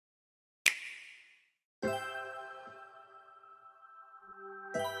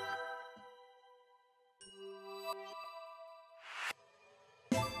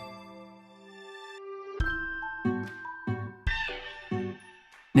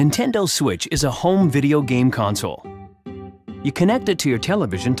Nintendo Switch is a home video game console. You connect it to your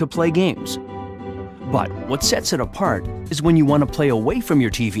television to play games. But what sets it apart is when you want to play away from your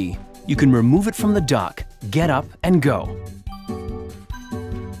TV, you can remove it from the dock, get up, and go.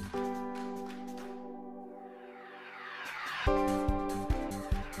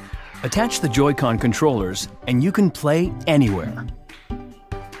 Attach the Joy-Con controllers and you can play anywhere.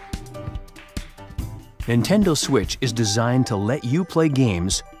 Nintendo Switch is designed to let you play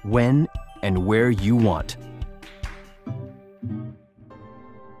games when and where you want.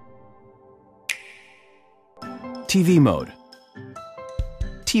 TV mode.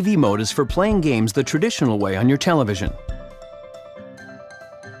 TV mode is for playing games the traditional way on your television.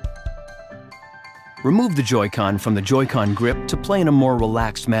 Remove the Joy-Con from the Joy-Con grip to play in a more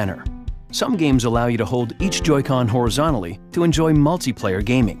relaxed manner. Some games allow you to hold each Joy-Con horizontally to enjoy multiplayer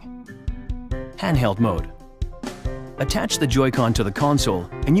gaming. Handheld mode. Attach the Joy-Con to the console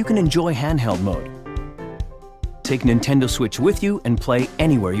and you can enjoy handheld mode. Take Nintendo Switch with you and play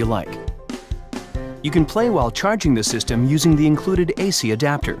anywhere you like. You can play while charging the system using the included AC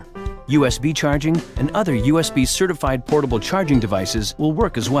adapter. USB charging and other USB certified portable charging devices will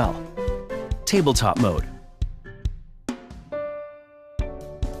work as well. Tabletop mode.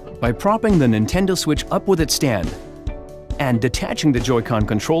 By propping the Nintendo Switch up with its stand and detaching the Joy-Con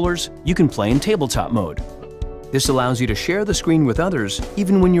controllers, you can play in tabletop mode. This allows you to share the screen with others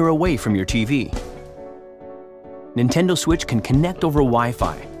even when you're away from your TV. Nintendo Switch can connect over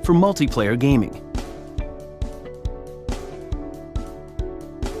Wi-Fi for multiplayer gaming.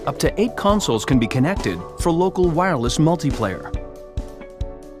 Up to 8 consoles can be connected for local wireless multiplayer.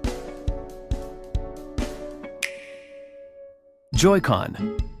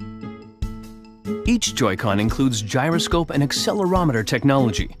 Joy-Con. Each Joy-Con includes gyroscope and accelerometer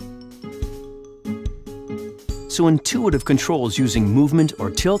technology, so intuitive controls using movement or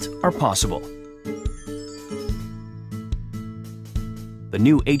tilt are possible. The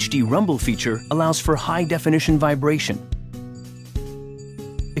new HD Rumble feature allows for high-definition vibration.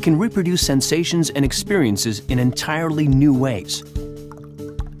 It can reproduce sensations and experiences in entirely new ways.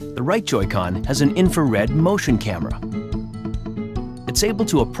 The right Joy-Con has an infrared motion camera. It's able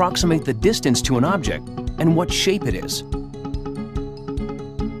to approximate the distance to an object and what shape it is.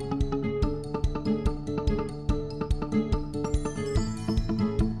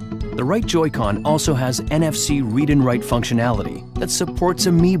 The right Joy-Con also has NFC read and write functionality that supports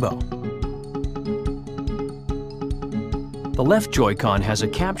Amiibo. The left Joy-Con has a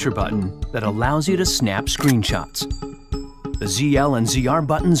capture button that allows you to snap screenshots. The ZL and ZR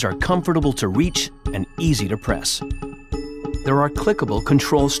buttons are comfortable to reach and easy to press. There are clickable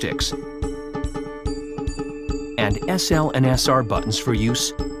control sticks and SL and SR buttons for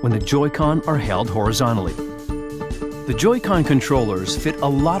use when the Joy-Con are held horizontally. The Joy-Con controllers fit a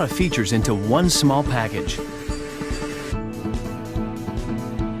lot of features into one small package.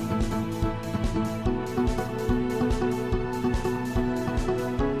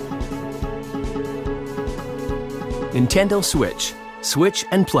 Nintendo Switch. Switch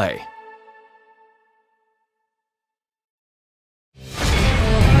and play.